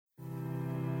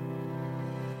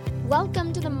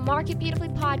Welcome to the Market Beautifully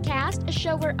podcast, a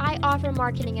show where I offer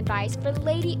marketing advice for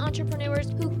lady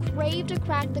entrepreneurs who crave to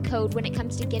crack the code when it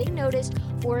comes to getting noticed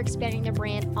or expanding their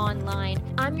brand online.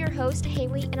 I'm your host,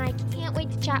 Haley, and I can't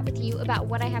wait to chat with you about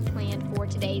what I have planned for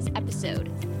today's episode.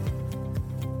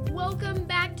 Welcome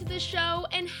back to the show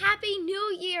and Happy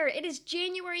New Year! It is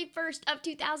January 1st of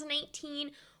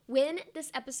 2018 when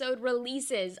this episode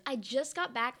releases. I just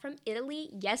got back from Italy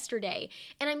yesterday,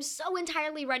 and I'm so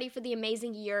entirely ready for the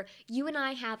amazing year you and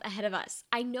I have ahead of us.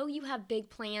 I know you have big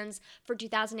plans for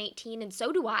 2018, and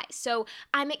so do I. So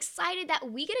I'm excited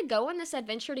that we get to go on this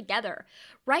adventure together.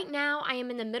 Right now, I am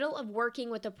in the middle of working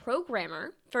with a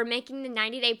programmer for making the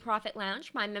 90-Day Profit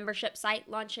Lounge, my membership site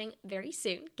launching very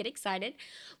soon. Get excited.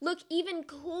 Look even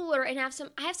cooler and I have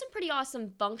some pretty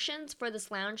awesome functions for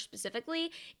this lounge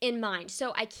specifically in mind.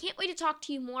 So I can't wait to talk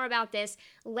to you more about this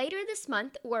later this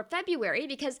month or February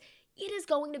because it is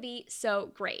going to be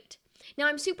so great. Now,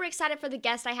 I'm super excited for the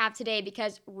guest I have today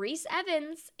because Reese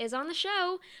Evans is on the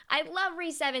show. I love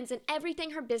Reese Evans and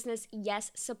everything her business, Yes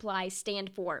Supply,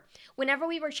 stand for. Whenever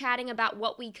we were chatting about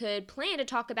what we could plan to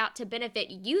talk about to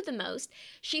benefit you the most,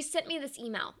 she sent me this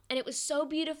email, and it was so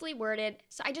beautifully worded,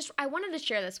 so I wanted to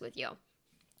share this with you.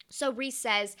 So Reese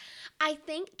says, I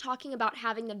think talking about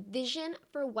having the vision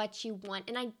for what you want,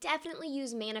 and I definitely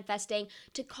use manifesting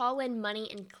to call in money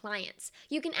and clients.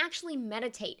 You can actually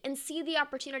meditate and see the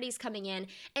opportunities coming in,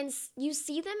 and you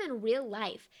see them in real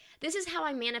life. This is how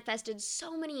I manifested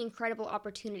so many incredible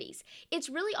opportunities. It's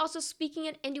really also speaking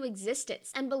it into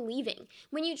existence and believing.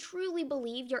 When you truly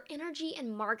believe, your energy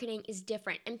and marketing is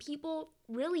different, and people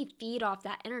really feed off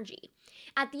that energy.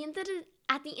 At the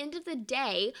end of the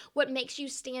day, what makes you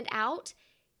stand out,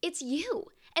 it's you.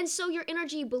 And so your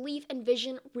energy, belief, and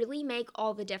vision really make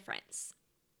all the difference.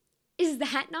 Is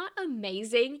that not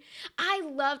amazing? I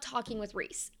love talking with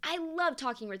Reese.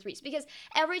 Because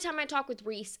every time I talk with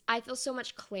Reese, I feel so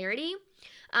much clarity.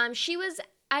 I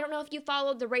don't know if you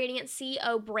followed the Radiant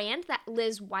CEO brand that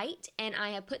Liz White and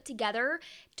I have put together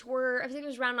I think it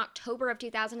was around October of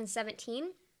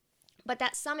 2017. But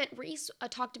that summit, Reese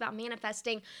talked about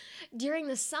manifesting during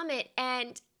the summit,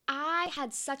 and I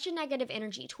had such a negative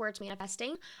energy towards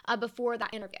manifesting before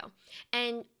that interview.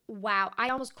 And wow, I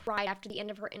almost cried after the end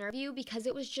of her interview because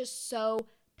it was just so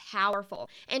powerful.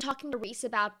 And talking to Reese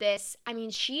about this, I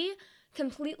mean, she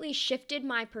completely shifted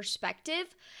my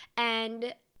perspective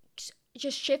and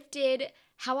just shifted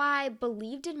how I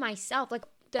believed in myself. Like,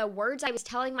 the words I was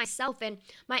telling myself and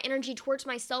my energy towards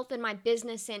myself and my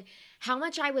business and how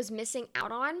much I was missing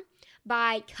out on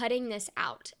by cutting this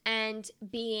out and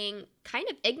being kind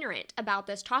of ignorant about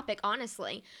this topic,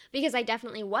 honestly, because I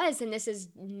definitely was, and this is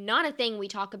not a thing we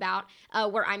talk about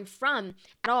where I'm from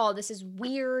at all. This is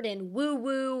weird and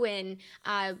woo-woo and,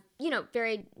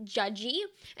 very judgy.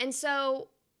 And so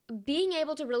being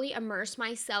able to really immerse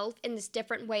myself in this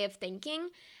different way of thinking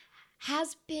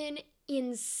has been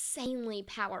insanely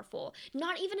powerful,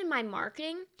 not even in my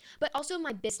marketing, but also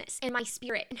my business and my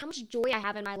spirit and how much joy I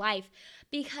have in my life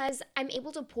because I'm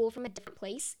able to pull from a different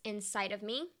place inside of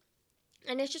me.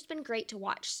 And it's just been great to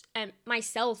watch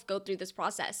myself go through this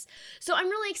process. So I'm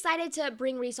really excited to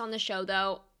bring Reese on the show,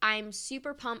 though. I'm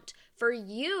super pumped for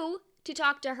you to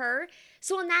talk to her.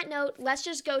 So on that note, let's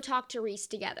just go talk to Reese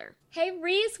together. Hey,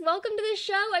 Reese, welcome to the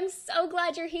show. I'm so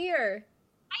glad you're here.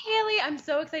 Hi, Haley. I'm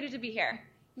so excited to be here.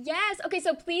 Yes. Okay,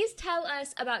 so please tell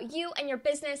us about you and your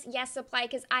business, Yes Supply,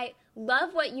 because I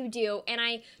love what you do, and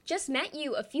I just met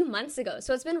you a few months ago,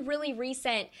 so it's been really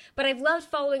recent, but I've loved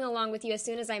following along with you as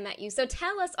soon as I met you. So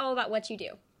tell us all about what you do.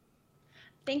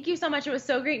 Thank you so much. It was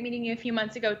so great meeting you a few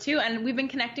months ago, too, and we've been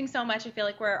connecting so much. I feel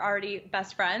like we're already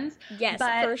best friends. Yes,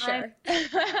 for sure.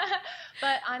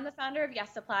 But I'm the founder of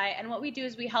Yes Supply, and what we do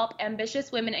is we help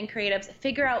ambitious women and creatives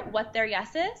figure out what their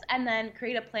yes is and then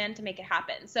create a plan to make it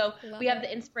happen. So we have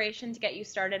the inspiration to get you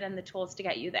started and the tools to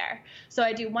get you there. So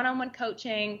I do one-on-one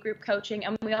coaching, group coaching,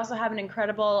 and we also have an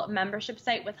incredible membership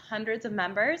site with hundreds of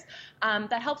members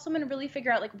that helps women really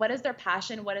figure out, like, what is their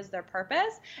passion, what is their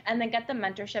purpose, and then get the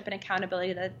mentorship and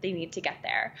accountability that they need to get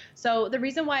there. So the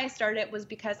reason why I started was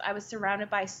because I was surrounded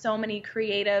by so many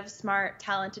creative, smart,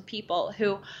 talented people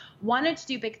who wanted to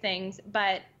do big things,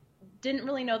 but didn't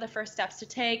really know the first steps to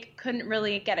take, couldn't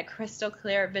really get a crystal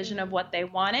clear vision of what they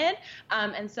wanted.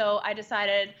 And so I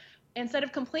decided, instead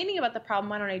of complaining about the problem,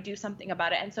 why don't I do something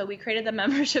about it? And so we created the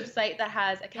membership site that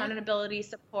has accountability,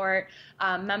 support,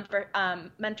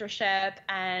 mentorship,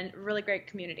 and really great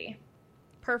community.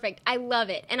 Perfect. I love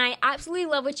it. And I absolutely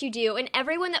love what you do. And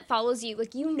everyone that follows you,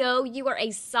 like, you know, you are a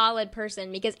solid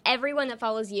person because everyone that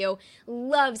follows you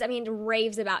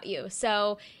raves about you.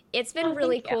 So it's been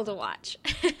really cool to watch.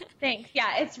 Thanks.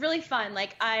 Yeah, it's really fun.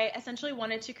 Like, I essentially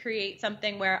wanted to create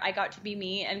something where I got to be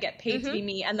me and get paid to be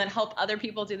me and then help other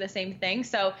people do the same thing.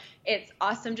 So it's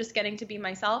awesome just getting to be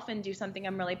myself and do something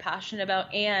I'm really passionate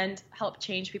about and help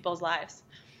change people's lives.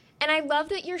 And I love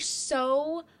that you're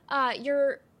so, I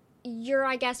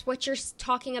guess what you're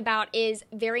talking about is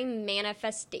very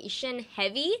manifestation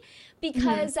heavy,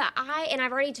 because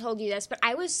I've already told you this, but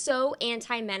I was so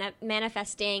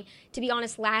anti-manifesting, to be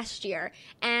honest, last year.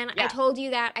 And I told you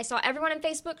that I saw everyone in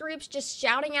Facebook groups just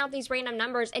shouting out these random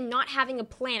numbers and not having a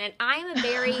plan. And I'm a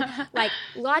very like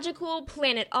logical,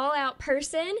 plan it all out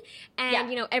person.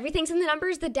 And, you know, everything's in the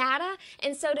numbers, the data.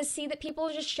 And so to see that people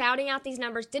just shouting out these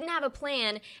numbers, didn't have a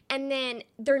plan, and then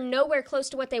they're nowhere close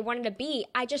to what they wanted to be,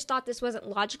 I just thought this wasn't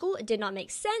logical. It did not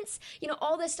make sense, you know,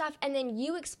 all this stuff. And then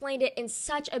you explained it in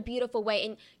such a beautiful way,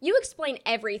 and you explain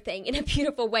everything in a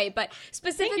beautiful way, but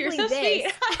specifically You're so this,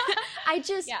 sweet. I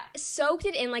just soaked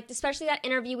it in, like, especially that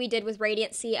interview we did with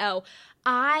Radiant CEO.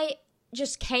 I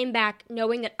just came back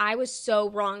knowing that I was so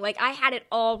wrong. Like, I had it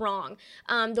all wrong,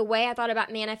 the way I thought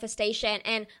about manifestation.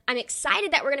 And I'm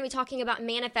excited that we're going to be talking about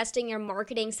manifesting your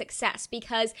marketing success,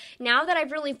 because now that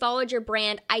I've really followed your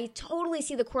brand, I totally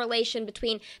see the correlation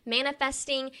between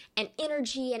manifesting and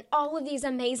energy and all of these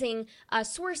amazing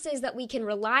sources that we can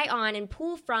rely on and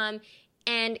pull from,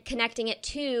 and connecting it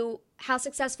to how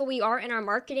successful we are in our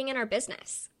marketing and our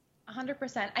business.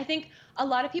 100%. I think a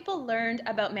lot of people learned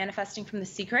about manifesting from The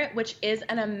Secret, which is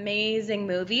an amazing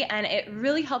movie, and it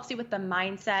really helps you with the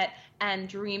mindset and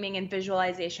dreaming and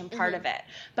visualization part of it.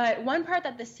 But one part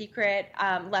that The Secret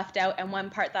left out, and one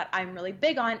part that I'm really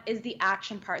big on, is the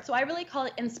action part. So I really call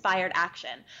it inspired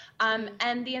action.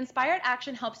 And the inspired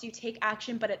action helps you take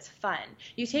action, but it's fun.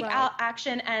 You take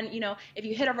action, and, you know, if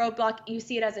you hit a roadblock, you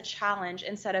see it as a challenge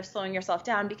instead of slowing yourself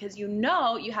down, because you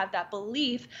know you have that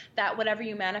belief that whatever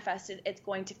you manifested, it's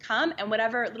going to come, and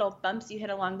whatever little bumps you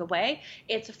hit along the way,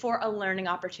 it's for a learning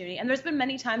opportunity. And there's been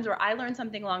many times where I learned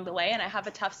something along the way and I have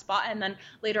a tough spot, and then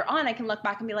later on I can look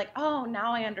back and be like, oh,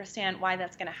 now I understand why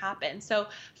that's going to happen. So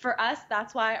for us,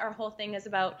 that's why our whole thing is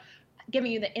about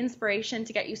giving you the inspiration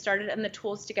to get you started and the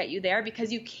tools to get you there,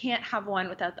 because you can't have one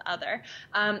without the other.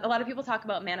 A lot of people talk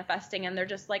about manifesting and they're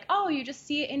just like, oh, you just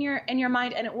see it in your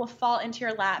mind and it will fall into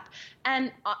your lap.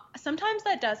 And sometimes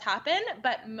that does happen,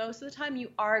 but most of the time you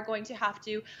are going to have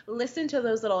to listen to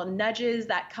those little nudges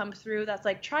that come through that's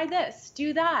like, try this,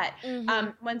 do that.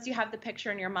 Once you have the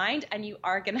picture in your mind, and you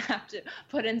are going to have to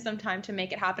put in some time to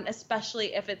make it happen,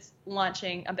 especially if it's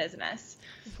launching a business.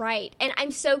 Right. And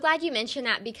I'm so glad you mentioned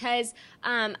that, because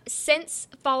since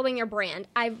following your brand,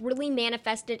 I've really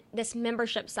manifested this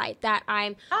membership site that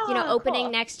I'm,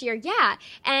 opening next year. Yeah.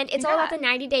 And it's all about the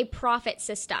 90-day profit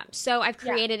system. So I've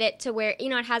created it to where,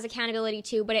 it has accountability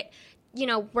too, but it,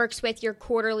 works with your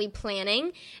quarterly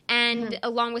planning and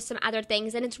along with some other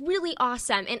things. And it's really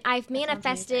awesome. And I've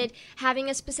manifested having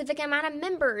a specific amount of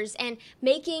members and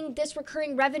making this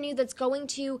recurring revenue that's going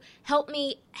to help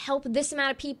me help this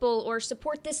amount of people or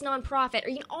support this nonprofit, or,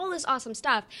 all this awesome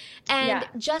stuff. And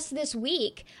just this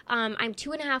week, I'm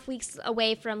 2.5 weeks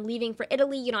away from leaving for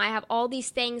Italy. I have all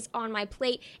these things on my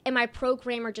plate, and my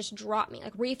programmer just dropped me,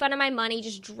 like refunded my money,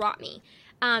 just dropped me.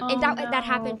 And that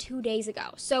happened 2 days ago.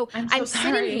 So I'm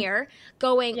sitting here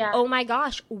going, oh my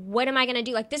gosh, what am I going to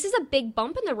do? Like, this is a big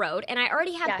bump in the road, and I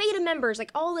already have beta members.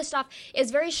 Like, all this stuff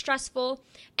is very stressful,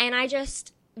 and I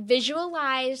just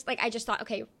visualized, like, I just thought,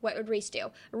 okay, what would Reese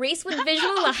do? Reese would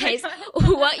visualize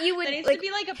what you would. It needs to be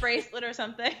like a bracelet or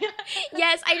something.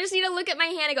 Yes, I just need to look at my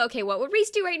hand and go, okay, what would Reese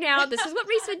do right now? This is what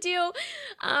Reese would do.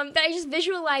 That I just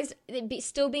visualized it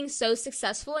still being so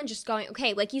successful, and just going,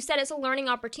 okay, like you said, it's a learning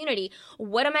opportunity.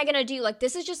 What am I going to do? Like,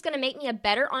 this is just going to make me a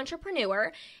better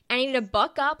entrepreneur. I need to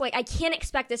buck up. Like, I can't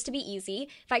expect this to be easy.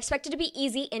 If I expect it to be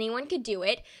easy, anyone could do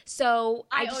it. So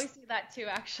I always do that too,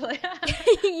 actually.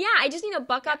 Yeah, I just need to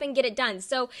buck up and get it done.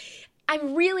 So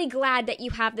I'm really glad that you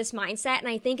have this mindset, and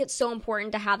I think it's so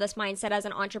important to have this mindset as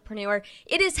an entrepreneur.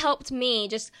 It has helped me,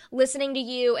 just listening to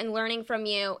you and learning from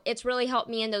you. It's really helped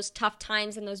me in those tough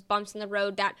times and those bumps in the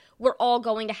road that we're all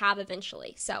going to have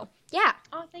eventually. So yeah.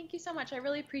 Oh, thank you so much. I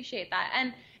really appreciate that.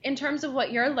 And in terms of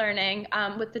what you're learning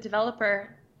with the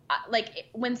developer, like,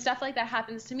 when stuff like that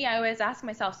happens to me, I always ask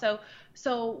myself,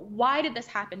 so why did this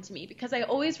happen to me? Because I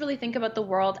always really think about the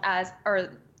world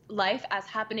or life as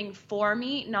happening for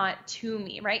me, not to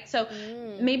me, right? So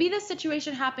maybe this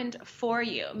situation happened for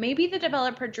you. Maybe the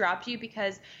developer dropped you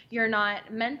because you're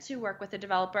not meant to work with a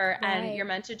developer, and you're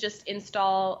meant to just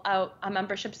install a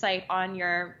membership site on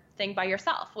your thing by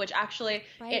yourself, which actually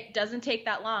it doesn't take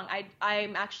that long.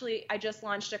 I just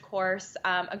launched a course,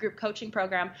 a group coaching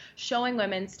program showing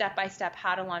women step by step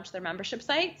how to launch their membership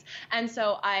sites. And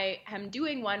so I am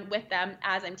doing one with them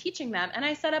as I'm teaching them. And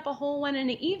I set up a whole one in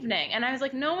the evening. And I was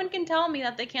like, no one can tell me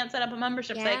that they can't set up a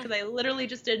membership site, because I literally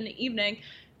just did in the evening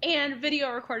and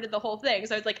video recorded the whole thing.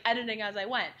 So I was like editing as I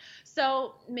went.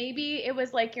 So maybe it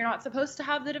was like, you're not supposed to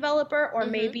have the developer, or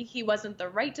maybe he wasn't the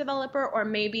right developer, or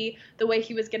maybe the way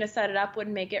he was going to set it up would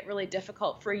make it really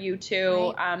difficult for you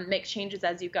to make changes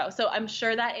as you go. So I'm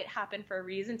sure that it happened for a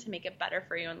reason, to make it better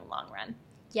for you in the long run.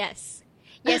 Yes.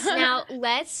 Yes. Now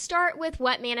let's start with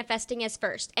what manifesting is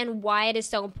first and why it is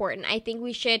so important. I think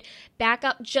we should back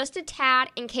up just a tad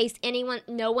in case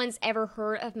no one's ever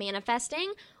heard of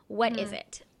manifesting. What is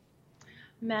it?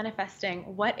 Manifesting,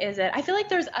 what is it? I feel like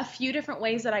there's a few different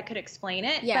ways that I could explain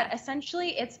it, but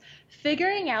essentially it's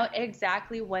figuring out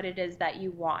exactly what it is that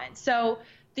you want. So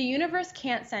the universe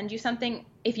can't send you something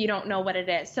if you don't know what it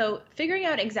is. So figuring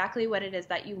out exactly what it is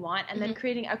that you want, and then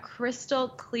creating a crystal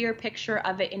clear picture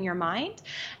of it in your mind,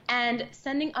 and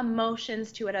sending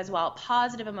emotions to it as well,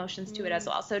 positive emotions to it as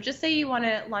well. So just say you want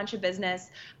to launch a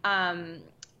business,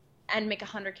 and make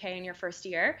 $100K in your first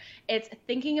year. It's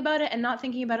thinking about it and not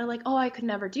thinking about it like, oh, I could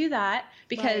never do that,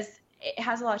 because it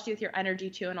has a lot to do with your energy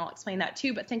too, and I'll explain that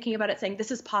too. But thinking about it saying,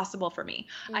 this is possible for me.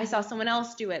 I saw someone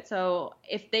else do it, so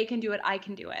if they can do it, I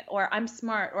can do it. Or I'm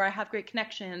smart, or I have great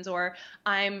connections, or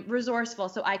I'm resourceful,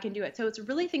 so I can do it. So it's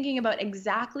really thinking about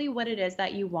exactly what it is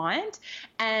that you want,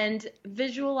 and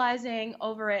visualizing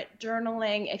over it,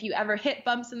 journaling. If you ever hit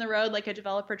bumps in the road, like a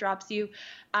developer drops you,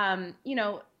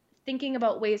 thinking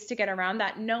about ways to get around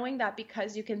that, knowing that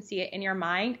because you can see it in your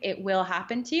mind, it will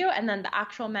happen to you. And then the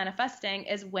actual manifesting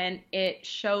is when it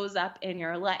shows up in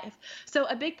your life. So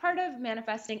a big part of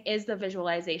manifesting is the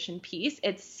visualization piece.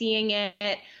 It's seeing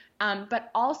it, but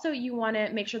also you want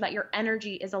to make sure that your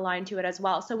energy is aligned to it as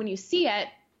well. So when you see it,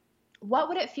 what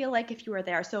would it feel like if you were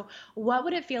there? So what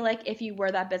would it feel like if you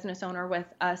were that business owner with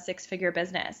a 6-figure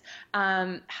business?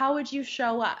 How would you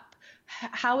show up?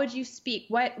 How would you speak?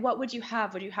 What would you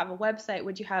have? Would you have a website?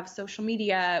 Would you have social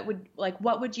media?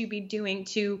 What would you be doing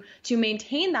to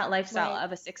maintain that lifestyle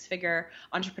of a 6-figure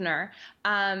entrepreneur?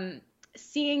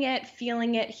 Seeing it,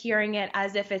 feeling it, hearing it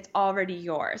as if it's already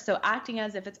yours. So acting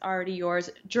as if it's already yours,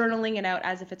 journaling it out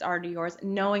as if it's already yours,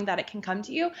 knowing that it can come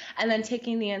to you, and then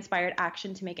taking the inspired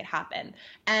action to make it happen.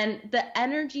 And the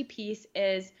energy piece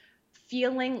is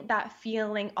feeling that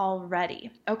feeling already,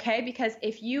 okay? Because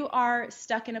if you are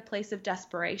stuck in a place of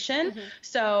desperation,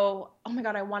 so, oh my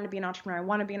God, I want to be an entrepreneur, I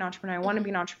want to be an entrepreneur, I want to be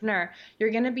an entrepreneur,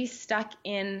 you're going to be stuck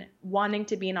in wanting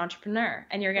to be an entrepreneur.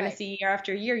 And you're going to see year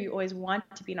after year, you always want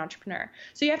to be an entrepreneur.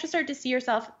 So you have to start to see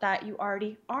yourself that you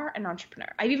already are an entrepreneur.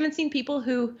 I've even seen people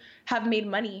who have made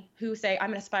money who say,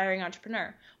 I'm an aspiring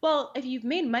entrepreneur. Well, if you've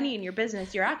made money in your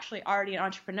business, you're actually already an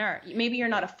entrepreneur. Maybe you're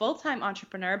not a full-time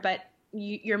entrepreneur, but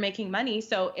you're making money,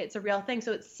 so it's a real thing.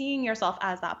 So it's seeing yourself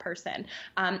as that person,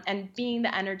 and being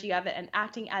the energy of it and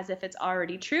acting as if it's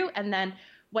already true. And then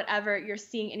whatever you're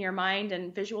seeing in your mind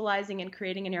and visualizing and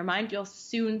creating in your mind, you'll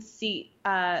soon see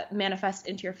manifest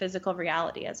into your physical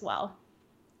reality as well.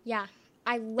 Yeah.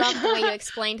 I love the way you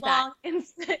explained that. Long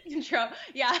intro.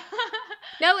 Yeah.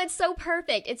 No, it's so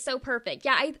perfect. It's so perfect.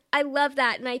 Yeah, I love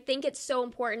that. And I think it's so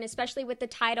important, especially with the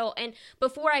title. And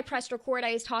before I pressed record,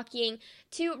 I was talking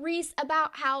to Reese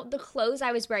about how the clothes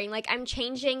I was wearing, like I'm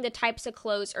changing the types of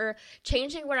clothes or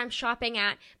changing what I'm shopping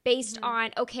at based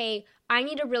on, okay, I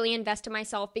need to really invest in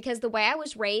myself, because the way I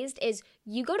was raised is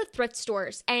you go to thrift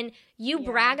stores and you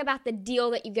brag about the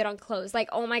deal that you get on clothes. Like,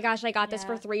 oh my gosh, I got this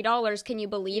for $3. Can you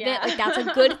believe it? Like, that's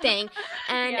a good thing.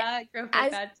 And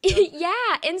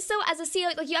and so as a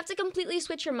CEO, like, you have to completely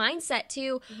switch your mindset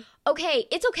to, okay,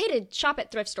 it's okay to shop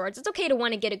at thrift stores. It's okay to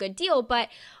want to get a good deal. But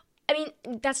I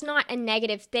mean, that's not a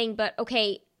negative thing. But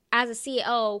okay, as a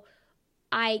CEO,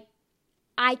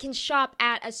 I can shop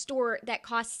at a store that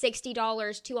costs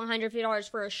 $60 to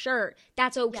 $150 for a shirt.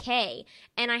 That's okay.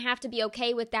 And I have to be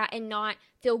okay with that and not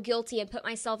feel guilty and put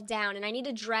myself down. And I need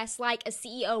to dress like a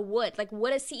CEO would. Like,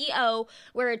 would a CEO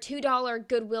wear a $2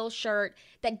 Goodwill shirt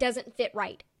that doesn't fit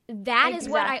right? That is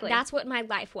that's what my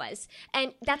life was.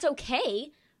 And that's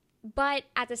okay. But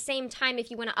at the same time,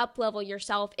 if you want to up-level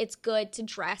yourself, it's good to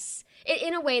dress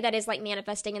in a way that is like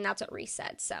manifesting. And that's what Reese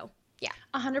said. So Yeah.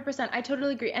 100%. I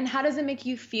totally agree. And how does it make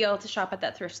you feel to shop at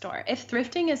that thrift store? If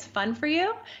thrifting is fun for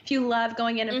you, if you love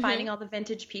going in and finding all the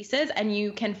vintage pieces and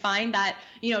you can find that,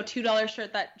 $2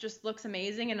 shirt that just looks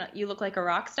amazing and you look like a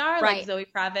rock star, like Zoe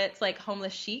Kravitz's like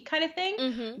homeless chic kind of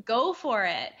thing, go for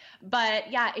it.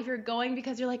 But yeah, if you're going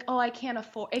because you're like, oh, I can't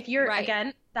afford, if you're,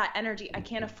 again, that energy, I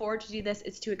can't afford to do this,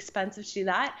 it's too expensive to do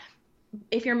that.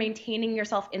 If you're maintaining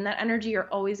yourself in that energy, you're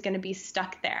always going to be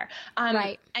stuck there.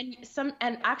 And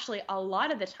actually a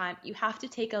lot of the time you have to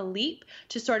take a leap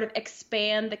to sort of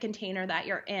expand the container that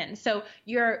you're in. So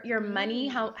your money,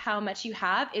 how much you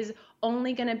have is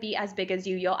only going to be as big as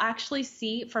you. You'll actually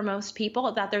see for most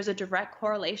people that there's a direct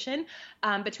correlation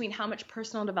between how much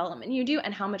personal development you do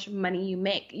and how much money you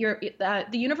make. The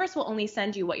universe will only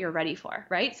send you what you're ready for,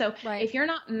 right? So if you're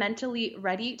not mentally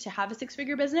ready to have a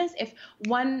 6-figure business, if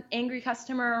one angry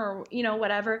customer or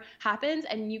whatever happens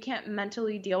and you can't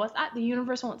mentally deal with that, the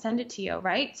universe won't send it to you,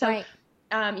 right? So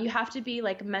you have to be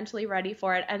like mentally ready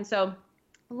for it. And so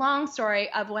long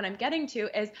story of what I'm getting to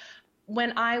is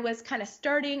when I was kind of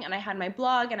starting and I had my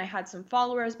blog and I had some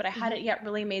followers, but I hadn't yet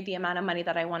really made the amount of money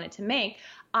that I wanted to make,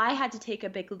 I had to take a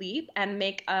big leap and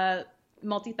make a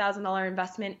multi-$1,000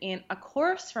 investment in a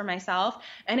course for myself.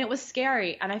 And it was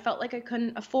scary and I felt like I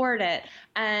couldn't afford it.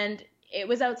 And it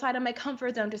was outside of my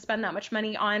comfort zone to spend that much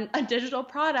money on a digital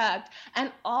product and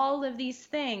all of these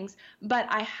things. But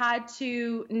I had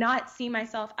to not see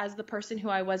myself as the person who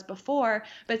I was before,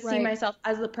 but see myself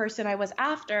as the person I was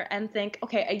after and think,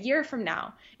 okay, a year from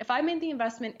now, if I made the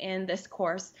investment in this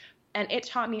course and it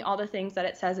taught me all the things that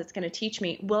it says it's going to teach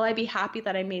me, will I be happy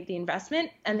that I made the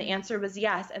investment? And the answer was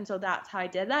yes. And so that's how I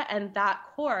did that. And that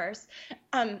course,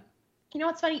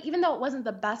 what's funny, even though it wasn't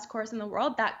the best course in the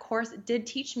world, that course did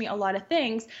teach me a lot of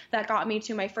things that got me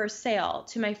to my first sale,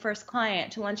 to my first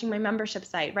client, to launching my membership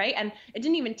site, right? And it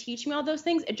didn't even teach me all those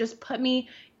things. It just put me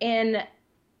in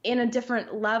a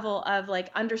different level of like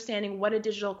understanding what a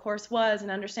digital course was and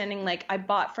understanding like I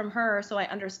bought from her. So I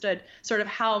understood sort of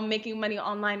how making money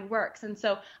online works. And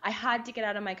so I had to get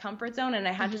out of my comfort zone and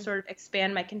I had to sort of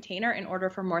expand my container in order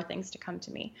for more things to come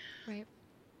to me. Right.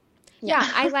 Yeah,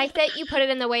 I like that you put it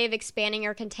in the way of expanding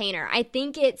your container. I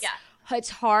think it's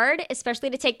hard, especially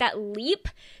to take that leap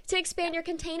to expand your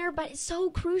container, but it's so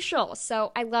crucial.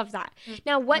 So I love that.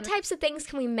 Now, what types of things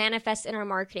can we manifest in our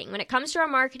marketing? When it comes to our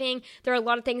marketing, there are a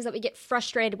lot of things that we get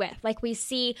frustrated with. Like we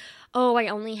see, oh, I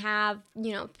only have,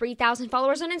 3,000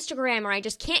 followers on Instagram, or I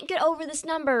just can't get over this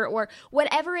number, or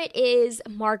whatever it is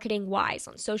marketing-wise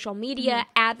on social media,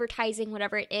 advertising,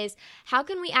 whatever it is. How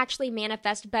can we actually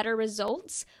manifest better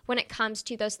results when it comes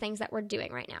to those things that we're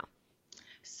doing right now?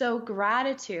 So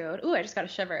gratitude, I just got a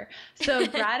shiver. So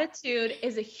gratitude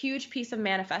is a huge piece of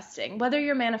manifesting. Whether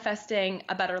you're manifesting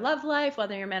a better love life,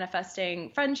 whether you're manifesting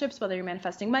friendships, whether you're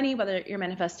manifesting money, whether you're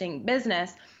manifesting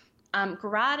business,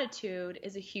 gratitude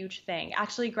is a huge thing.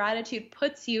 Actually, gratitude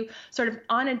puts you sort of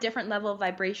on a different level of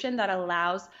vibration that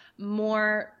allows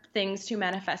more things to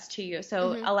manifest to you.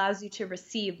 So allows you to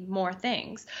receive more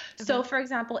things. So for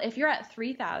example, if you're at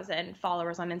 3,000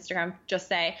 followers on Instagram, just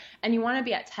say, and you want to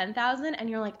be at 10,000 and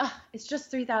you're like, it's just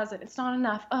 3,000. It's not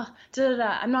enough.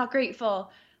 I'm not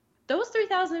grateful. Those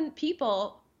 3,000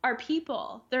 people are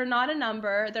people. They're not a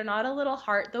number. They're not a little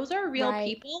heart. Those are real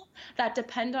people that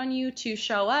depend on you to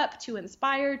show up, to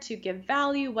inspire, to give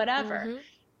value, whatever.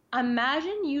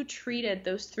 Imagine you treated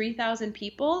those 3,000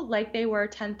 people like they were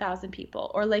 10,000 people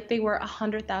or like they were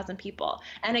 100,000 people.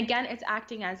 And again, it's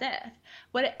acting as if.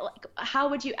 How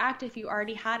would you act if you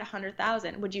already had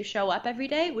 100,000? Would you show up every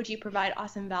day? Would you provide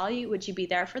awesome value? Would you be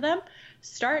there for them?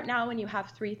 Start now when you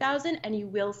have 3,000 and you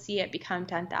will see it become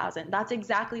 10,000. That's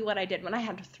exactly what I did. When I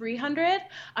had 300,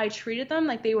 I treated them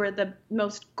like they were the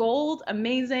most gold,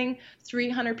 amazing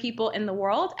 300 people in the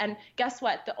world. And guess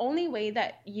what? The only way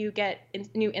that you get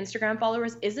new Instagram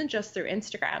followers isn't just through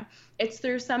Instagram. It's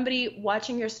through somebody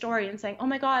watching your story and saying, oh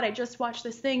my God, I just watched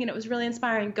this thing and it was really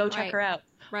inspiring. Go check her out.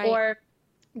 Or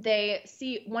they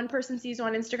see one person sees you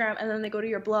on Instagram and then they go to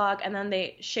your blog and then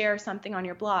they share something on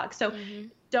your blog. So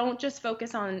don't just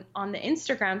focus on the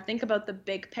Instagram. Think about the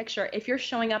big picture. If you're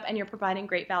showing up and you're providing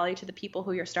great value to the people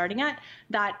who you're starting at,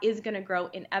 that is going to grow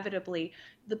inevitably.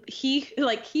 He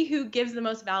who gives the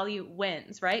most value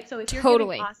wins, right? So if you're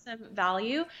giving awesome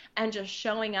value and just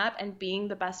showing up and being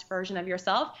the best version of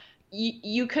yourself,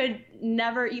 you could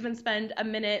never even spend a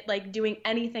minute like doing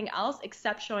anything else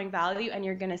except showing value, and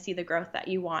you're going to see the growth that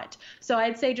you want. So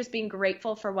I'd say just being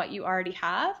grateful for what you already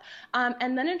have.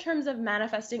 And then in terms of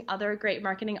manifesting other great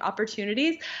marketing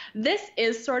opportunities, this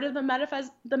is sort of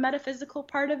the metaphysical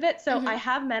part of it. So I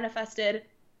have manifested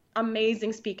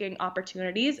amazing speaking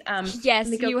opportunities. Yes,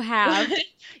 you have.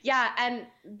 Yeah, and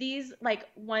these, like,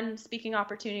 one speaking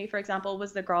opportunity, for example,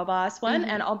 was the Girl Boss one.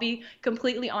 And I'll be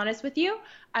completely honest with you.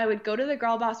 I would go to the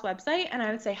Girl Boss website and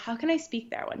I would say, how can I speak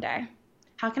there one day?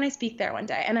 How can I speak there one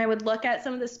day? And I would look at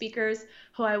some of the speakers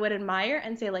who I would admire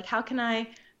and say, like, how can I,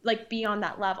 like, be on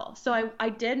that level? So I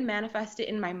did manifest it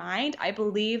in my mind. I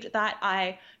believed that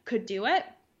I could do it.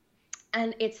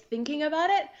 And it's thinking about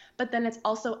it, but then it's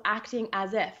also acting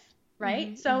as if,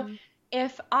 right? So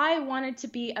if I wanted to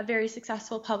be a very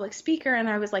successful public speaker and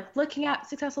I was, like, looking at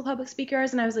successful public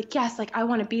speakers and I was like, yes, like, I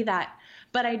want to be that,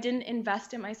 but I didn't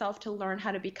invest in myself to learn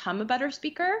how to become a better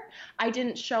speaker. I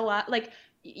didn't show up, like,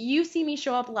 you see me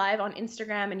show up live on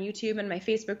Instagram and YouTube and my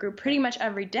Facebook group pretty much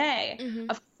every day.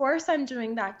 Of course I'm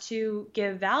doing that to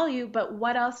give value, but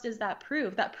what else does that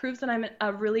prove? That proves that I'm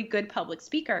a really good public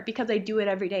speaker because I do it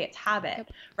every day. It's habit,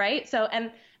 right? So,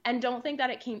 and don't think that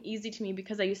it came easy to me,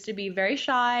 because I used to be very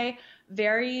shy,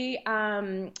 very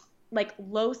like,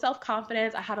 low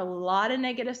self-confidence. I had a lot of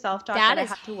negative self-talk that I had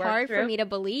to work through. That is hard for me to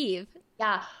believe.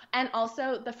 Yeah. And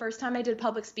also, the first time I did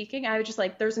public speaking, I was just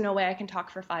like, there's no way I can talk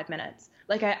for 5 minutes.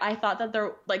 Like, I thought that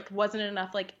there, like, wasn't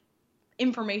enough, like,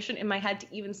 information in my head to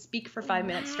even speak for 5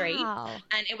 minutes straight.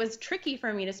 And it was tricky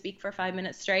for me to speak for 5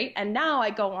 minutes straight. And now I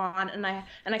go on and I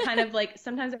kind of, like,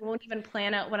 sometimes I won't even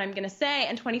plan out what I'm going to say.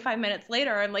 And 25 minutes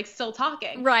later, I'm, like, still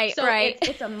talking. Right, so right.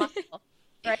 It's a muscle.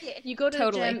 Right? If you go to the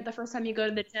gym, the first time you go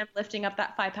to the gym, lifting up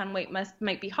that 5-pound weight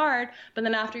might be hard. But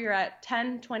then after you're at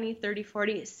 10, 20, 30,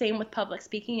 40, same with public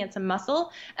speaking, it's a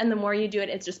muscle. And the more you do it,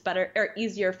 it's just better or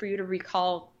easier for you to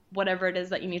recall whatever it is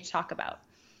that you need to talk about.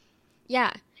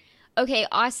 Yeah. Okay,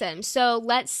 awesome. So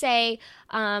let's say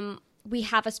we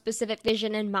have a specific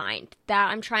vision in mind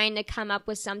that I'm trying to come up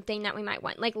with something that we might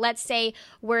want. Like, let's say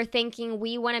we're thinking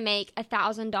we want to make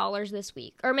 $1,000 this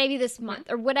week, or maybe this month,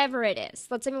 or whatever it is.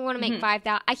 Let's say we want to make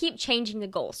 5,000. I keep changing the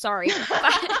goal. Sorry.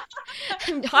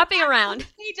 I'm hopping around.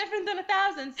 It's different than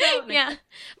 1,000. So yeah.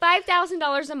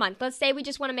 $5,000 a month. Let's say we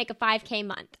just want to make a 5K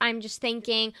month. I'm just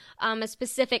thinking a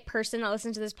specific person that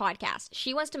listens to this podcast.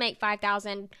 She wants to make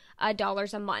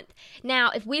 $5,000 a month. Now,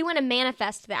 if we want to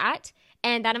manifest that,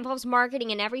 and that involves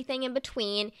marketing and everything in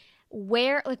between,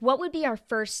 what would be our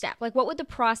first step? Like, what would the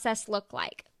process look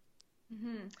like?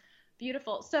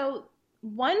 Beautiful. So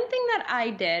one thing that I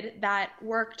did that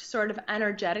worked sort of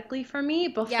energetically for me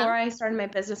before I started my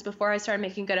business, before I started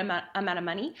making a good amount of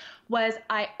money, was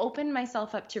I opened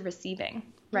myself up to receiving.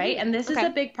 Right? And this is a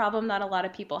big problem that a lot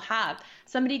of people have.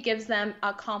 Somebody gives them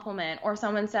a compliment, or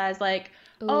someone says, like,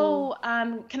 oh,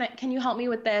 can you help me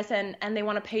with this? And they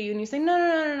want to pay you, and you say,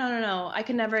 no, I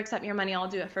could never accept your money. I'll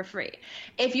do it for free.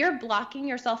 If you're blocking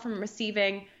yourself from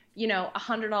receiving,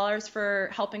 $100 for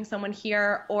helping someone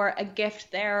here, or a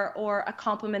gift there, or a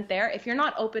compliment there, if you're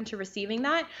not open to receiving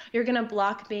that, you're going to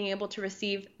block being able to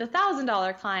receive the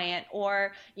 $1,000 client,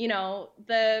 or,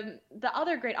 the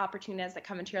other great opportunities that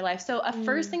come into your life. So a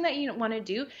first thing that you want to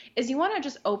do is you want to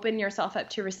just open yourself up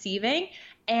to receiving,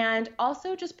 and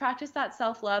also just practice that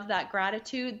self-love, that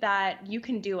gratitude that you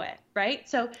can do it, right?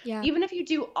 So even if you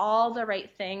do all the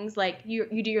right things, like you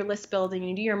do your list building,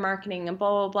 you do your marketing and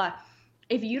blah, blah, blah,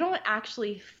 if you don't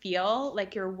actually feel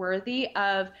like you're worthy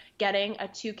of getting a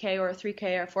 2K or a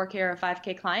 3K or a 4K or a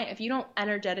 5K client, if you don't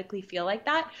energetically feel like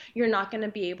that, you're not going to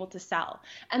be able to sell.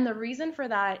 And the reason for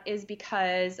that is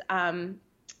because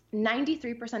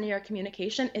 93% of your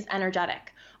communication is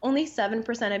energetic. Only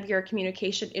 7% of your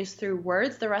communication is through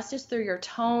words. The rest is through your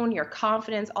tone, your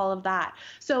confidence, all of that.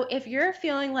 So if you're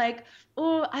feeling like,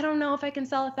 oh, I don't know if I can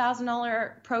sell a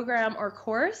 $1,000 program or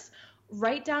course,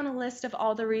 write down a list of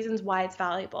all the reasons why it's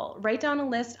valuable. Write down a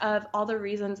list of all the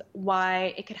reasons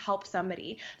why it could help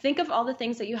somebody. Think of all the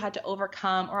things that you had to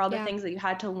overcome, or all the things that you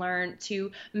had to learn to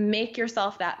make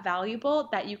yourself that valuable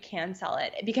that you can sell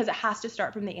it, because it has to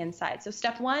start from the inside. So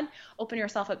step 1, open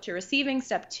yourself up to receiving.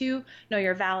 Step 2, know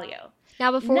your value.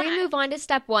 Now, before we move on to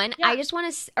step 1,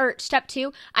 step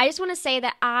 2, I just want to say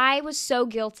that I was so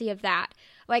guilty of that.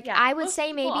 Like, I would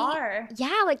say maybe, I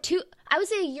would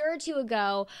say a year or two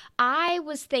ago, I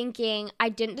was thinking I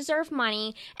didn't deserve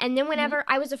money. And then whenever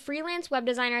I was a freelance web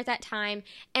designer at that time,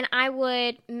 and I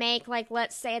would make, like,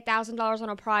 let's say $1,000 on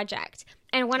a project.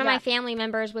 And one of my family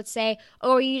members would say,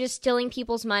 oh, are you just stealing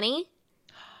people's money?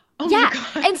 Oh my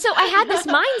God. And so I had this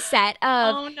mindset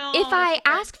of, if I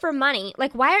ask for money,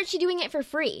 like, why aren't you doing it for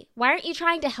free? Why aren't you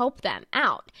trying to help them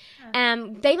out?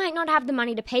 They might not have the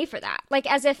money to pay for that.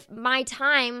 Like, as if my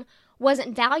time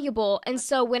wasn't valuable. And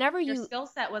so whenever your skill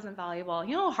set wasn't valuable.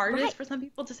 You know how hard it is for some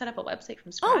people to set up a website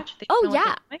from scratch?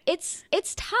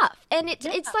 It's tough. And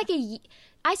it's like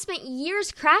I spent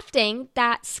years crafting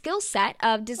that skill set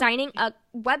of designing a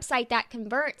website that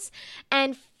converts.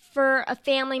 And for a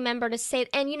family member to say,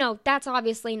 and that's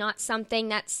obviously not something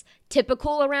that's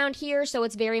typical around here, so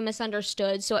it's very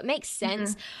misunderstood, so it makes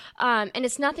sense. And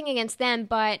it's nothing against them,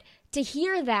 but to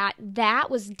hear that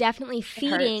was definitely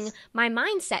feeding my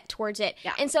mindset towards it.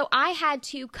 Yeah. And so I had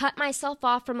to cut myself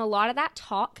off from a lot of that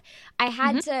talk. I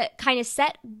had to kind of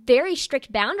set very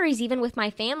strict boundaries even with my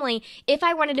family if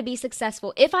I wanted to be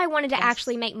successful, if I wanted to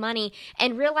actually make money,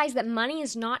 and realize that money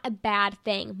is not a bad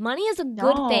thing. Money is a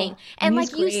good thing. And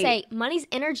like you say, money's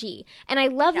energy. And I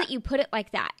love that you put it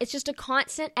like that. It's just a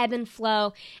constant ebb and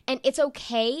flow, and it's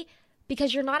okay,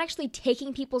 because you're not actually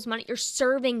taking people's money. You're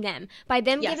serving them. By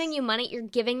them giving you money, you're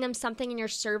giving them something and you're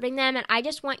serving them. And I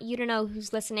just want you to know,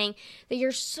 who's listening, that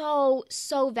you're so,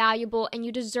 so valuable and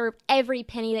you deserve every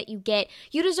penny that you get.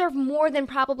 You deserve more than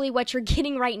probably what you're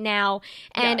getting right now.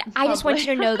 And I just want you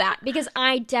to know that, because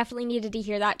I definitely needed to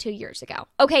hear that 2 years ago.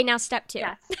 Okay, now step 2.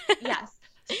 Yes.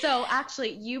 So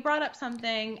actually, you brought up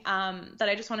something that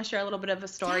I just want to share a little bit of a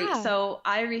story. Yeah. So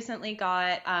I recently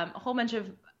got a whole bunch of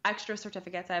extra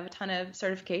certificates. I have a ton of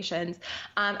certifications.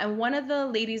 And one of the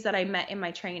ladies that I met in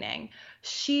my training,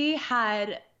 she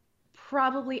had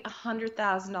probably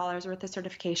 $100,000 worth of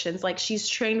certifications. Like, she's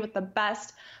trained with the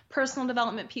best personal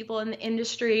development people in the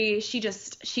industry.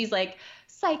 She's like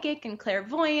psychic and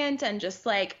clairvoyant and just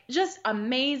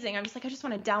amazing. I'm just like, I just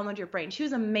want to download your brain. She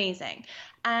was amazing.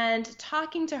 And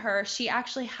talking to her, she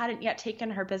actually hadn't yet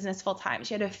taken her business full time.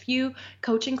 She had a few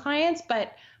coaching clients,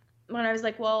 but when I was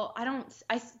like, well, I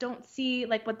don't see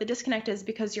like what the disconnect is,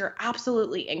 because you're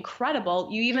absolutely incredible.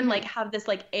 You even like have this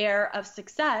like air of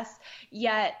success,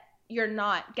 yet you're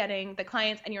not getting the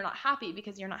clients and you're not happy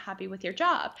because you're not happy with your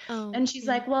job. And she's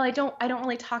like, well, I don't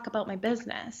really talk about my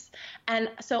business. And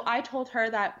so I told her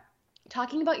that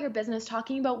talking about your business,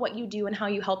 talking about what you do and how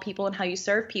you help people and how you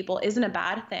serve people isn't a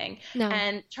bad thing. No.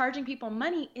 And charging people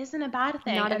money isn't a bad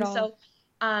thing. Not at all. So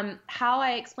how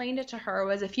I explained it to her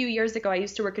was, a few years ago, I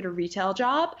used to work at a retail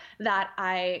job that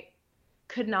I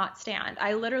could not stand.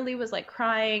 I literally was like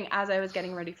crying as I was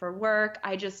getting ready for work.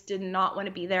 I just did not want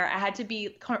to be there. I had to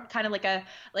be kind of like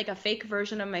a fake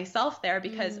version of myself there,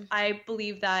 because I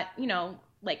believe that,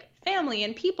 like family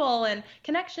and people and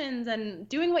connections and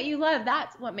doing what you love,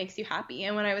 that's what makes you happy.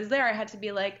 And when I was there, I had to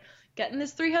be like, getting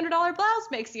this $300 blouse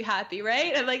makes you happy,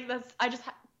 right? And like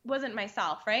wasn't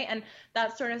myself, right? And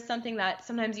that's sort of something that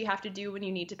sometimes you have to do when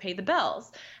you need to pay the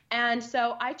bills. And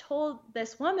so I told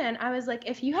this woman, I was like,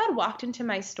 if you had walked into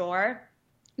my store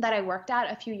that I worked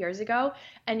at a few years ago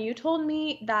and you told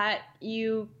me that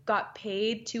you got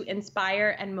paid to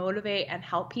inspire and motivate and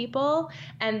help people,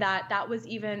 and that was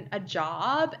even a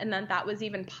job, and that was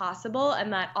even possible,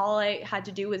 and that all I had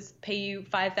to do was pay you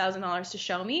 $5,000 to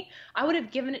show me, I would have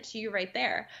given it to you right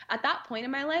there. At that point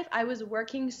in my life, I was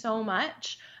working so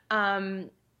much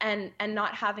and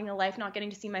not having a life, not getting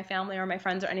to see my family or my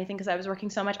friends or anything because I was working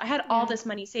so much. I had all this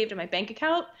money saved in my bank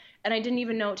account, and I didn't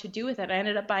even know what to do with it. I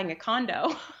ended up buying a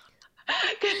condo.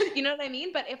 You know what I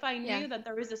mean? But if I knew that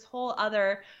there was this whole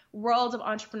other world of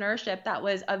entrepreneurship that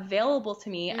was available to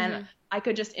me, and I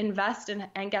could just invest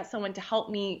and get someone to help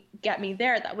me get me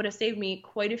there, that would have saved me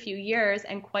quite a few years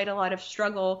and quite a lot of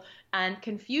struggle and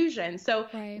confusion. So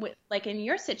like in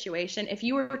your situation, if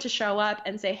you were to show up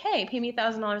and say, hey, pay me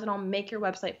 $1,000 and I'll make your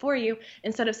website for you,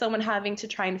 instead of someone having to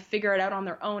try and figure it out on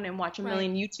their own and watch a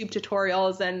million YouTube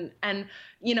tutorials and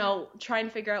try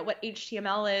and figure out what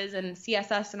HTML is and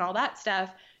CSS and all that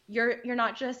stuff, you're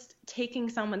not just taking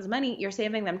someone's money, you're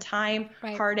saving them time,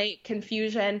 heartache,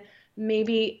 confusion,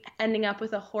 maybe ending up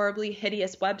with a horribly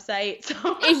hideous website.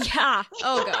 So, yeah.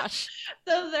 Oh gosh.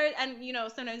 So there, and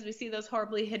sometimes we see those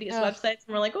horribly hideous websites and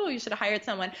we're like, oh, you should have hired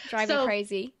someone. Drive me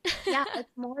crazy. Yeah, it's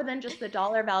more than just the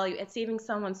dollar value. It's saving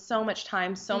someone so much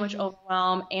time, so much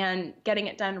overwhelm, and getting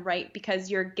it done right, because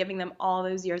you're giving them all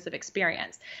those years of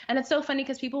experience. And it's so funny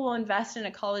because people will invest in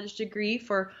a college degree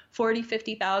for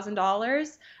 $40,000,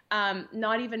 $50,000,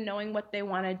 not even knowing what they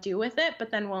want to do with it, but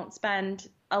then won't spend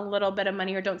a little bit of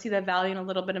money or don't see the value in a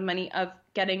little bit of money of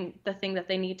getting the thing that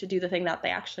they need to do the thing that they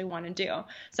actually want to do.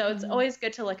 So it's always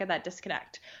good to look at that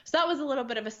disconnect. So that was a little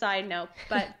bit of a side note,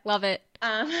 but love it.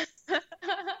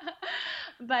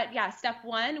 But yeah, step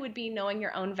 1 would be knowing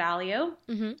your own value.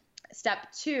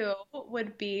 Step 2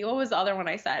 would be, what was the other one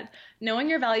I said? Knowing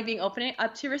your value, being open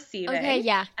up to receiving. Okay,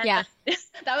 yeah, and yeah.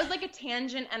 That was like a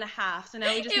tangent and a half. So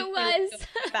now we just need to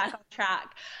go back on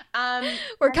track.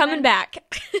 We're coming back.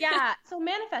 Yeah, so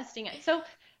manifesting it. So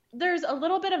there's a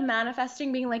little bit of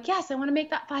manifesting, being like, yes, I want to make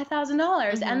that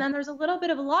 $5,000. And then there's a little bit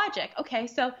of logic. Okay,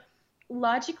 so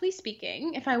logically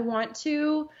speaking, if I want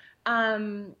to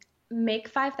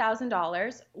make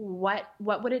 $5,000, what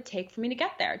would it take for me to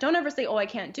get there? Don't ever say, oh, I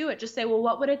can't do it. Just say, well,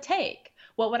 what would it take?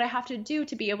 What would I have to do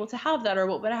to be able to have that? Or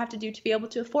what would I have to do to be able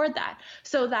to afford that?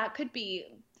 So that could be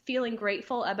feeling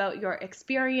grateful about your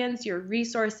experience, your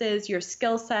resources, your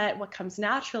skill set, what comes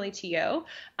naturally to you.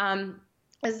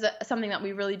 Is something that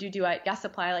we really do at Yes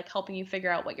Supply, like helping you figure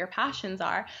out what your passions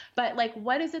are. But like,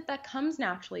 what is it that comes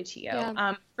naturally to you?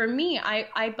 Yeah. For me,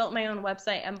 I built my own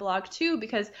website and blog too,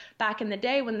 because back in the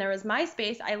day when there was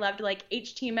MySpace, I loved like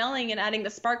HTMLing and adding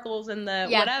the sparkles and the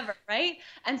whatever, right?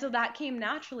 And so that came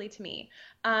naturally to me.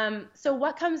 So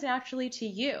what comes naturally to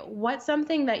you? What's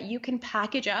something that you can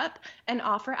package up and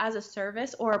offer as a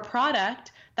service or a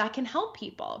product that can help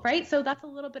people, right? So that's a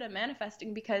little bit of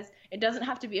manifesting, because it doesn't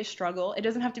have to be a struggle. It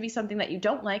doesn't have to be something that you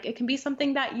don't like. It can be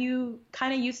something that you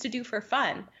kind of used to do for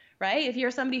fun, right? If you're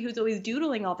somebody who's always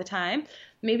doodling all the time,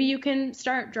 maybe you can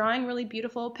start drawing really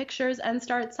beautiful pictures and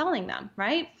start selling them,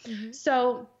 right? Mm-hmm.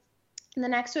 So the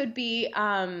next would be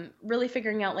really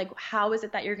figuring out, like, how is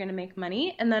it that you're going to make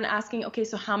money? And then asking, okay,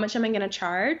 so how much am I going to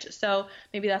charge? So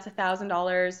maybe that's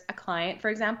 $1,000 a client, for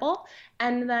example.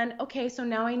 And then, okay, so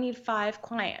now I need 5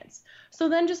 clients. So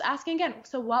then just asking again,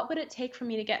 so what would it take for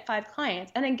me to get 5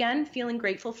 clients? And again, feeling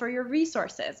grateful for your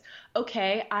resources.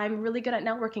 Okay, I'm really good at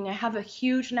networking. I have a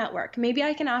huge network. Maybe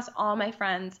I can ask all my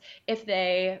friends if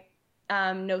they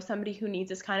know somebody who needs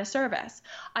this kind of service.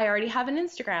 I already have an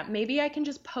Instagram. Maybe I can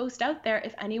just post out there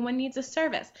if anyone needs a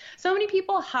service. So many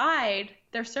people hide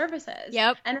their services.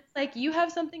 Yep. And it's like, you have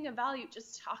something of value,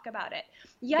 just talk about it.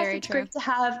 Yes, Very it's true. great to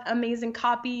have amazing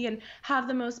copy and have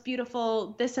the most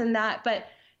beautiful this and that, but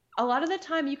a lot of the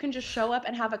time you can just show up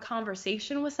and have a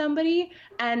conversation with somebody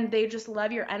and they just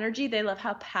love your energy. They love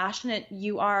how passionate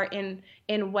you are in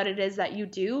what it is that you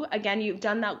do. Again, you've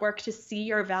done that work to see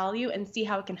your value and see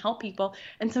how it can help people.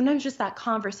 And sometimes just that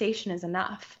conversation is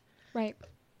enough. Right.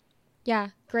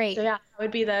 Yeah. Great. So yeah, that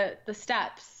would be the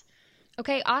steps.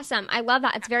 Okay. Awesome. I love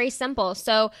that. It's very simple.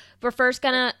 So we're first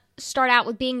going to start out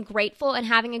with being grateful and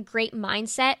having a great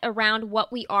mindset around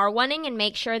what we are wanting, and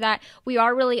make sure that we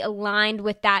are really aligned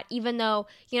with that, even though,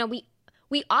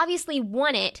 we obviously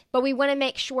want it, but we want to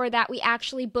make sure that we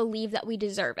actually believe that we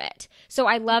deserve it. So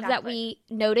I love that we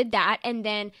noted that, and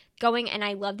then and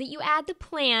I love that you adding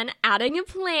a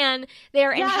plan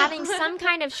there, and having some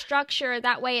kind of structure.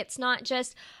 That way it's not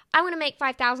just, I want to make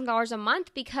 $5,000 a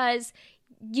month, because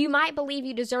you might believe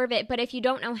you deserve it, but if you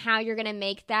don't know how you're going to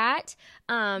make that,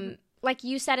 like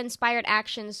you said, inspired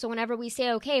action. So whenever we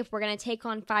say, okay, if we're going to take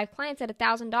on 5 clients at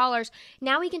 $1,000,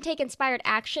 now we can take inspired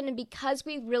action. And because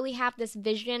we really have this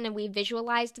vision and we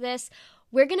visualized this,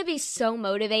 we're going to be so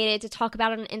motivated to talk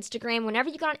about it on Instagram. Whenever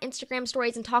you go on Instagram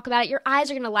stories and talk about it, your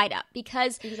eyes are going to light up,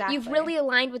 because you've really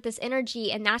aligned with this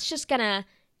energy, and that's just going to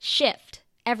shift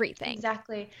everything.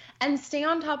 Exactly. And stay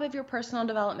on top of your personal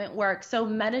development work. So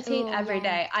meditate every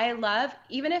day. I love,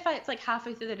 even if it's like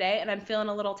halfway through the day and I'm feeling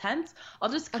a little tense, I'll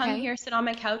just come here, sit on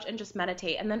my couch and just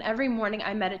meditate. And then every morning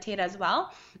I meditate as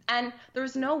well. And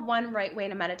there's no one right way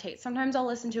to meditate. Sometimes I'll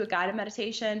listen to a guided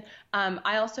meditation.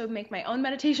 I also make my own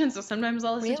meditation. So sometimes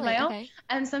I'll listen to my own.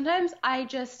 And sometimes I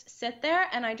just sit there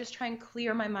and I just try and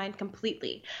clear my mind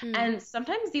completely. And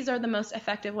sometimes these are the most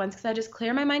effective ones, because I just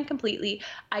clear my mind completely.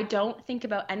 I don't think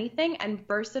about anything, and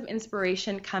bursts of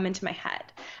inspiration come into my head.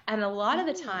 And a lot of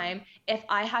the time, if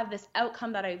I have this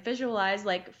outcome that I visualize,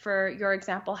 like for your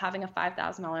example, having a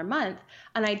 $5,000 a month,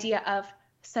 an idea of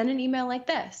send an email like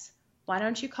this. Why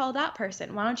don't you call that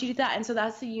person? Why don't you do that? And so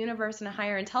that's the universe and a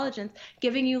higher intelligence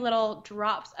giving you little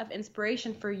drops of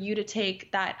inspiration for you to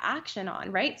take that action on,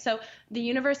 right? So the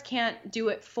universe can't do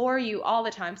it for you all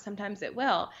the time. Sometimes it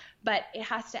will, but it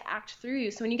has to act through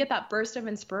you. So when you get that burst of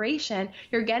inspiration,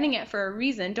 you're getting it for a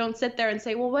reason. Don't sit there and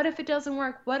say, well, what if it doesn't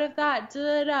work? What if that? Da,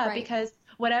 da, da. Right. Because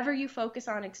whatever you focus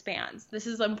on expands. This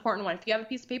is an important one. If you have a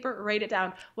piece of paper, write it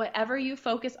down. Whatever you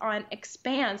focus on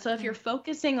expands. So if you're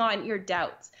focusing on your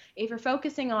doubts, if you're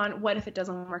focusing on what if it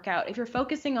doesn't work out, if you're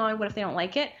focusing on what if they don't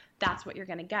like it, that's what you're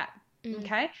going to get.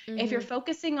 Okay? If you're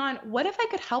focusing on what if I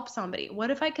could help somebody? What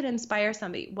if I could inspire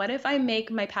somebody? What if I make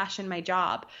my passion my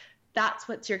job? That's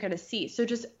what you're going to see. So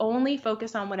just only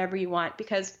focus on whatever you want,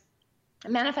 because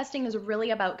manifesting is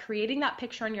really about creating that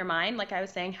picture in your mind, like I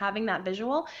was saying, having that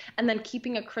visual, and then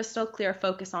keeping a crystal clear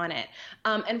focus on it.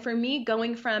 And for me,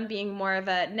 going from being more of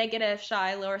a negative,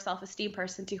 shy, lower self-esteem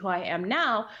person to who I am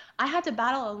now, I had to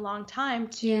battle a long time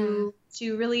to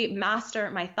really master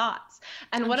my thoughts.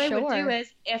 And what I would do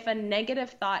is, if a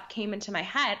negative thought came into my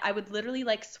head, I would literally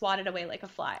like swat it away like a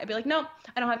fly. I'd be like, no,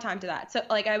 I don't have time for that. So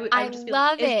like I would just be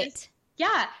love like, it.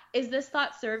 Yeah. Is this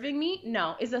thought serving me?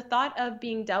 No. Is the thought of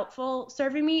being doubtful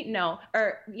serving me? No.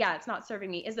 Or yeah, it's not serving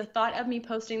me. Is the thought of me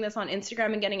posting this on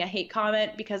Instagram and getting a hate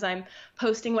comment because I'm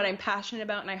posting what I'm passionate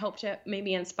about and I hope to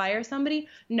maybe inspire somebody?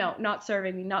 No, not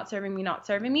serving me, not serving me, not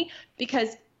serving me.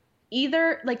 Because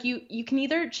either like you can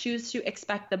either choose to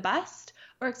expect the best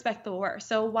or expect the worst.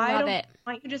 So why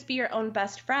don't you just be your own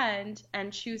best friend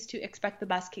and choose to expect the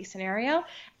best case scenario?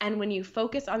 And when you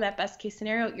focus on that best case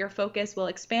scenario, your focus will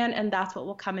expand and that's what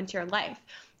will come into your life.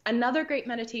 Another great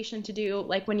meditation to do,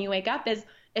 like when you wake up, is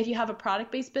if you have a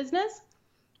product-based business,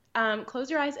 close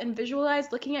your eyes and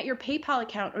visualize looking at your PayPal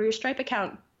account or your Stripe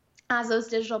account as those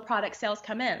digital product sales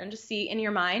come in, and just see in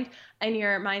your mind, in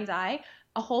your mind's eye,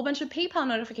 a whole bunch of PayPal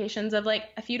notifications of like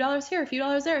a few dollars here, a few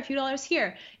dollars there, a few dollars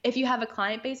here. If you have a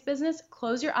client-based business,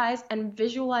 close your eyes and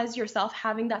visualize yourself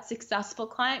having that successful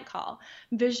client call.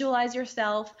 Visualize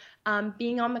yourself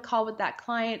being on the call with that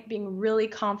client, being really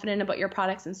confident about your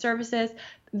products and services.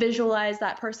 Visualize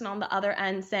that person on the other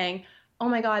end saying, oh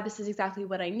my God, this is exactly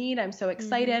what I need. I'm so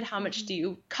excited. How much do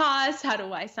you cost? How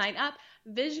do I sign up?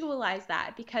 Visualize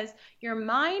that, because your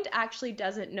mind actually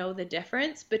doesn't know the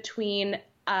difference between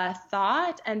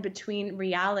thought and between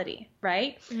reality,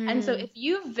 right? And so if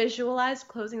you've visualized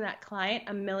closing that client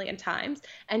a million times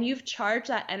and you've charged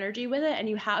that energy with it and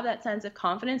you have that sense of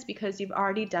confidence because you've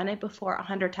already done it before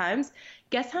 100 times,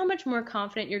 guess how much more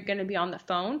confident you're going to be on the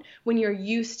phone when you're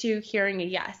used to hearing a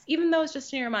yes. Even though it's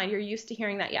just in your mind, you're used to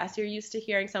hearing that yes. You're used to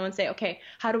hearing someone say, okay,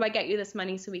 how do I get you this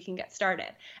money so we can get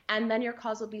started? And then your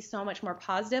calls will be so much more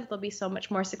positive. They'll be so much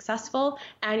more successful,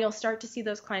 and you'll start to see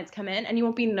those clients come in and you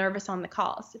won't be nervous on the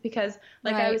calls, because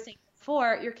like I was saying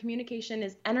before, your communication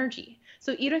is energy.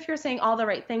 So even if you're saying all the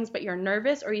right things, but you're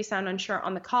nervous or you sound unsure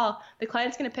on the call, the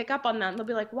client's going to pick up on that and they'll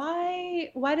be like,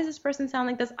 why does this person sound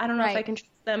like this? I don't know if I can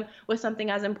trust them with something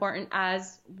as important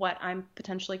as what I'm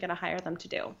potentially going to hire them to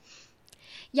do.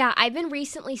 Yeah, I've been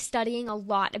recently studying a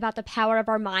lot about the power of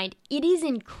our mind. It is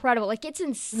incredible. Like, it's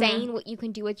insane what you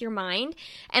can do with your mind.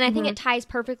 And I think it ties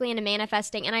perfectly into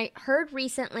manifesting. And I heard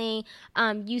recently,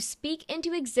 you speak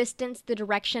into existence the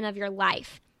direction of your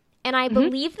life. And I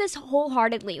believe this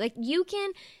wholeheartedly. Like, you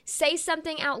can say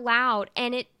something out loud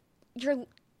and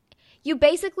you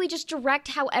basically just direct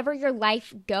however your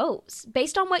life goes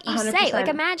based on what you 100%. Say. Like,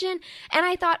 imagine, and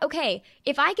I thought, okay,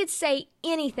 if I could say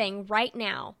anything right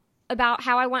now about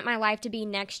how I want my life to be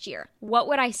next year, what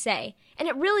would I say? And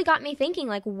it really got me thinking,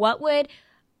 like, what would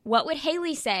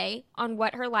Haley say on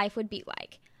what her life would be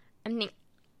like? I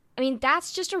mean,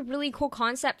 that's just a really cool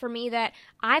concept for me that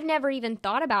I've never even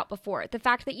thought about before. The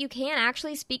fact that you can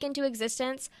actually speak into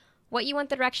existence what you want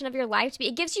the direction of your life to be.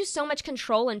 It gives you so much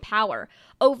control and power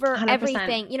over 100%.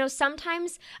 Everything. You know,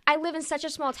 sometimes I live in such a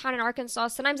small town in Arkansas.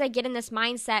 Sometimes I get in this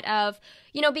mindset of,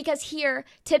 you know, because here,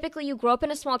 typically you grow up in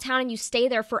a small town and you stay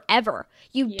there forever.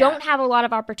 You don't have a lot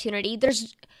of opportunity.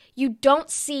 You don't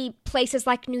see places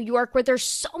like New York where there's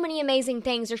so many amazing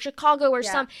things, or Chicago, or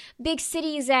some big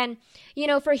cities. And, you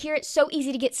know, for here, it's so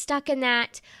easy to get stuck in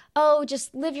that, oh,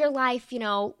 just live your life, you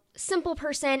know, simple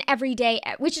person every day,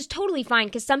 which is totally fine,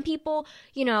 because some people,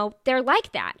 you know, they're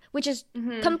like that, which is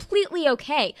completely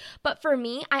okay. But for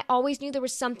me, I always knew there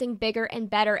was something bigger and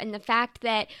better. And the fact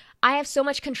that I have so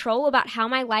much control about how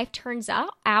my life turns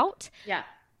out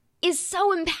is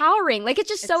so empowering. Like, it's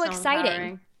just so exciting.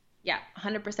 Empowering. Yeah,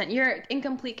 100%. You're in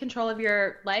complete control of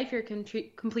your life. You're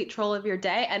complete control of your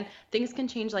day, and things can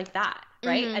change like that,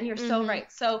 right? And you're so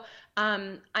right. So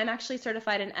I'm actually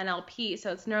certified in NLP,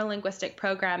 so it's neuro-linguistic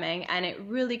programming, and it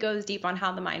really goes deep on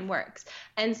how the mind works.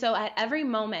 And so at every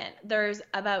moment, there's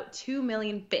about 2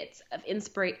 million bits of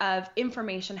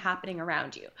information happening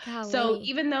around you. Golly. So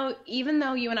even though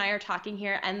you and I are talking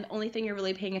here, and the only thing you're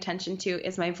really paying attention to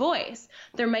is my voice,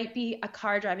 there might be a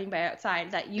car driving by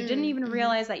outside that you didn't even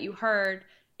realize that you heard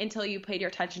until you paid your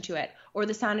attention to it, or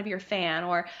the sound of your fan,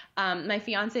 or my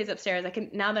fiance is upstairs.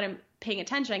 Now that I'm paying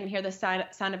attention, I can hear the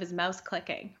sound of his mouse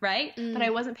clicking, right? But I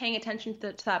wasn't paying attention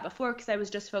to that before because I was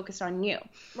just focused on you.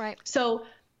 Right. So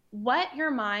what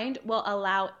your mind will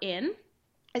allow in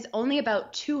is only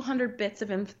about 200 bits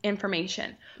of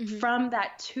information from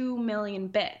that 2 million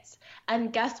bits.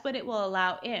 And guess what it will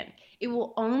allow in? It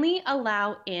will only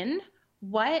allow in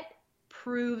what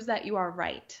proves that you are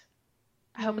right.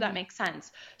 I hope that makes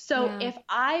sense. So if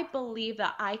I believe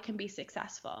that I can be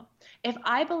successful, if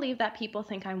I believe that people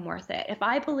think I'm worth it, if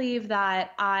I believe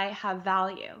that I have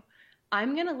value,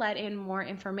 I'm going to let in more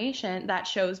information that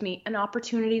shows me an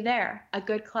opportunity there, a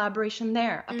good collaboration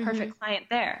there, a perfect client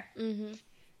there.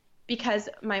 Because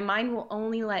my mind will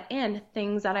only let in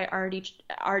things that I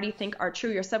already think are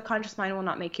true. Your subconscious mind will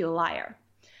not make you a liar.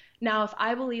 Now, if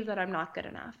I believe that I'm not good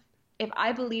enough, if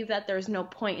I believe that there's no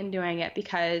point in doing it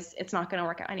because it's not going to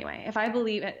work out anyway, if I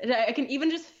believe it, I can even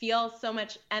just feel so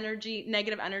much energy,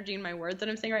 negative energy in my words that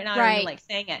I'm saying right now. I don't even like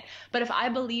saying it. But if I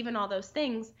believe in all those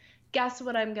things, guess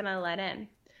what I'm going to let in?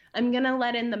 I'm going to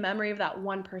let in the memory of that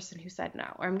one person who said no,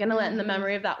 or I'm going to let in the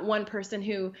memory of that one person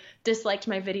who disliked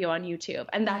my video on YouTube,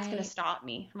 and that's going to stop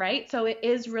me, right? So it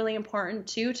is really important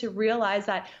too to realize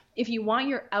that if you want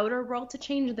your outer world to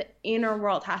change, the inner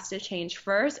world has to change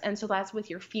first. And so that's with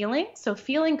your feelings. So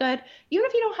feeling good, even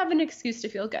if you don't have an excuse to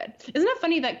feel good. Isn't it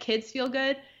funny that kids feel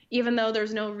good even though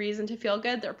there's no reason to feel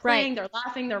good? They're playing, they're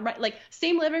laughing, they're like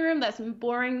same living room that's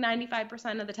boring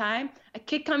 95% of the time. A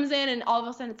kid comes in and all of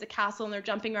a sudden it's a castle and they're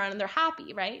jumping around and they're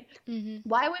happy, right?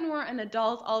 Why, when we're an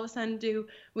adult, all of a sudden do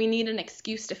we need an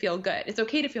excuse to feel good? It's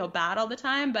okay to feel bad all the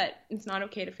time, but it's not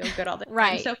okay to feel good all the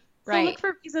time. So look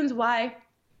for reasons why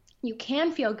you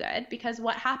can feel good, because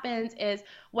what happens is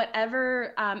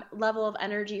whatever level of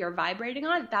energy you're vibrating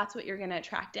on, that's what you're going to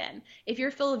attract in. If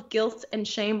you're full of guilt and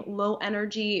shame, low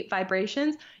energy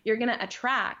vibrations, you're going to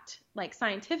attract, like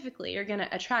scientifically, you're going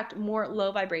to attract more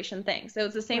low vibration things. So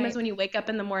it's the same as when you wake up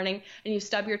in the morning and you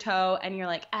stub your toe and you're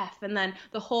like, F, and then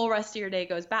the whole rest of your day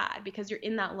goes bad because you're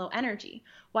in that low energy.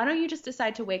 Why don't you just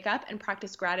decide to wake up and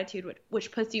practice gratitude,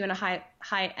 which puts you in a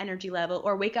high energy level,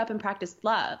 or wake up and practice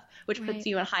love, which puts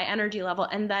you in a high energy level,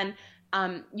 and then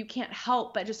you can't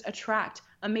help but just attract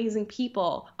amazing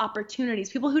people, opportunities,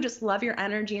 people who just love your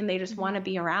energy and they just want to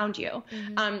be around you.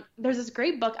 There's this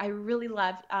great book I really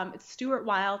love. It's Stuart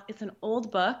Wilde. It's an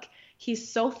old book.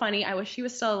 He's so funny. I wish he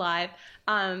was still alive.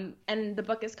 And the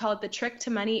book is called The Trick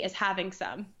to Money is Having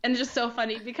Some. And it's just so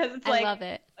funny because it's like, I love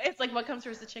it. It's like what comes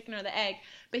first, the chicken or the egg.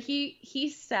 But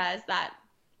he says that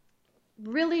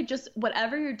really just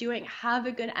whatever you're doing, have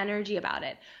a good energy about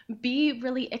it. Be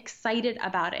really excited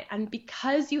about it. And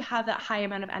because you have that high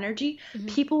amount of energy,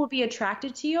 people will be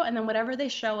attracted to you. And then whatever they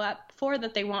show up for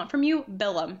that they want from you,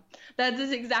 bill them. That's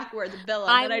his exact words, bill them.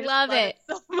 I love it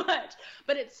so much.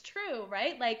 But it's true,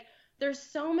 right? Like there's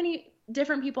so many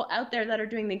different people out there that are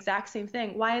doing the exact same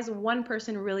thing. Why is one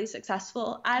person really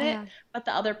successful at it, but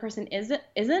the other person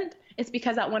isn't? It's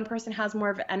because that one person has more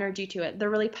of an energy to it. They're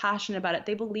really passionate about it.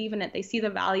 They believe in it. They see the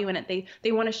value in it.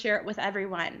 They want to share it with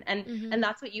everyone. And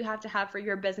that's what you have to have for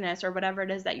your business or whatever it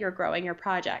is that you're growing, your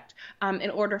project, in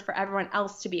order for everyone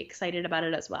else to be excited about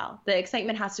it as well. The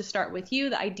excitement has to start with you.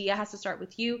 The idea has to start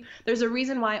with you. There's a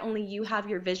reason why only you have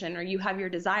your vision or you have your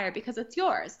desire, because it's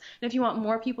yours. And if you want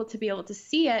more people to be able to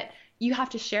see it, you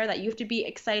have to share that. You have to be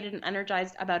excited and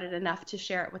energized about it enough to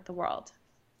share it with the world.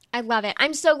 I love it.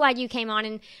 I'm so glad you came on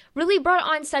and really brought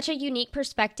on such a unique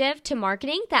perspective to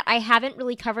marketing that I haven't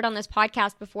really covered on this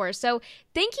podcast before. So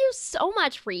thank you so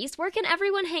much, Reese. Where can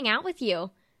everyone hang out with you?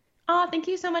 Oh, thank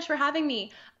you so much for having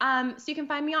me. So you can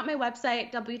find me on my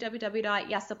website,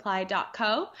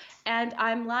 www.yessupply.co. And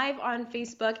I'm live on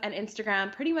Facebook and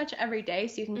Instagram pretty much every day.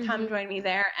 So you can come join me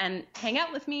there and hang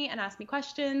out with me and ask me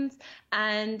questions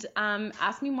and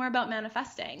ask me more about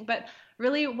manifesting. But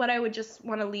really what I would just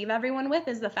want to leave everyone with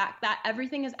is the fact that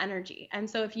everything is energy. And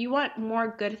so if you want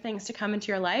more good things to come into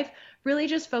your life, really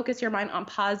just focus your mind on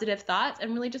positive thoughts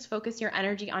and really just focus your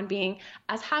energy on being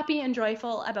as happy and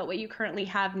joyful about what you currently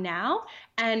have now.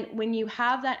 And when you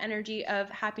have that energy of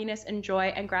happiness and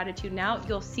joy and gratitude now,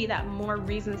 you'll see that more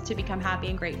reasons to become happy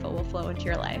and grateful will flow into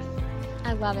your life.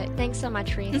 I love it. Thanks so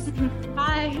much, Reese.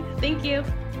 Bye. Thank you.